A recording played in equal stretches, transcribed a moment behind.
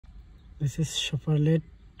This is Chevrolet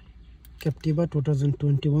Captiva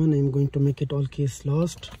 2021. I'm going to make it all keys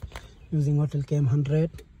lost using Autel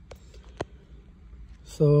km100.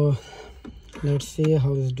 So let's see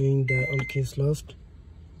how it's doing the all keys lost.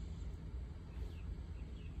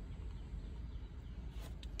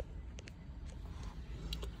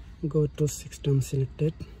 Go to system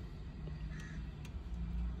selected.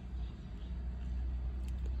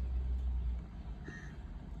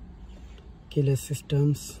 Keyless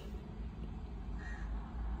systems.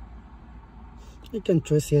 I can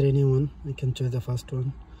choose here anyone. I can choose the first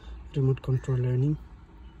one. Remote control learning.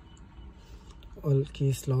 All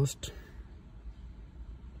keys lost.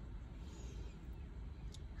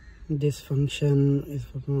 This function is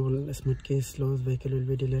for all smart keys lost. Vehicle will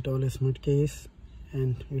be delete all smart keys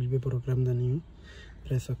and will be programmed the new.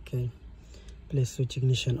 Press OK. Place switch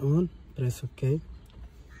ignition on. Press OK.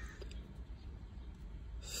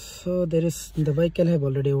 So there is the vehicle have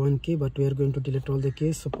already one key, but we are going to delete all the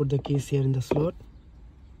keys. So put the keys here in the slot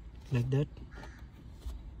like that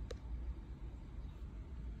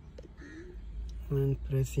and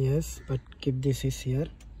press yes, but keep this is here.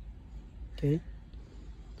 Okay,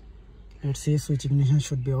 let's see, switch ignition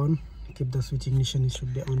should be on. Keep the switch ignition, it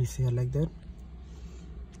should be on, is here like that.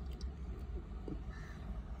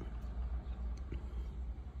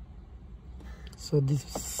 So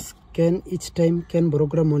this can each time can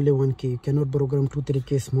program only one key. You cannot program 2-3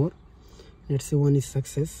 keys more. Let's see, one is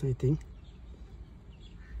success. I think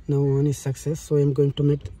now one is success, so I'm going to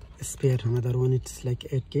make spare another one. It's like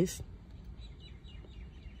 8 keys.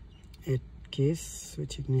 8 keys.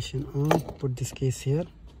 Switch ignition on. Put this case here.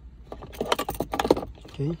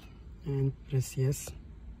 Okay, and press yes.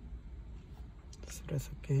 Just press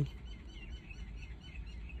OK.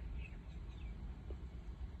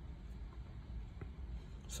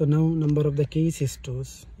 So now number of the keys is 2.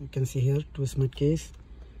 You can see here 2 smart keys.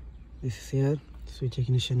 This is here. Switch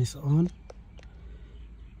ignition is on.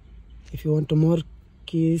 If you want to more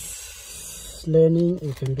keys learning,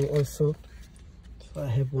 you can do also. So I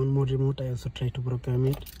have one more remote. I also try to program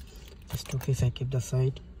it. These 2 keys I keep the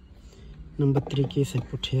side. Number 3 keys I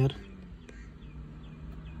put here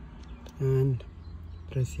and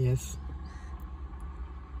press yes.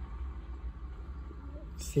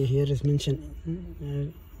 See, here is mentioned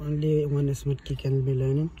only one smart key can be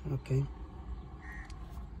learning. Okay,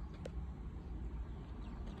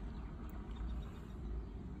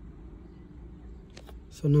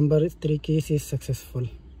 so number 3 keys is successful.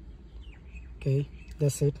 Okay,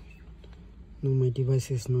 that's it. No, my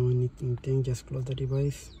device is no anything. Just close the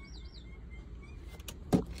device.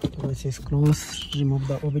 Device is closed. Remove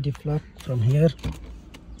the OBD plug from here.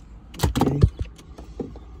 Okay,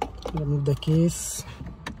 remove the keys.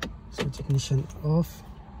 Switch ignition off.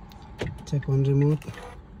 Check 1 remote,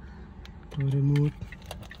 2 remote,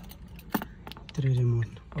 3 remote.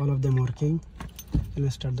 All of them working. Can I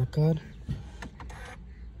start the car?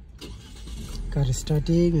 Car is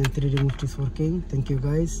starting and 3 remote is working. Thank you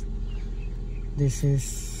guys. This is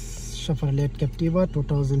Chevrolet Captiva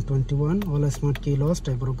 2021. All smart key lost.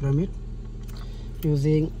 I program it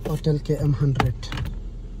using Autel km100.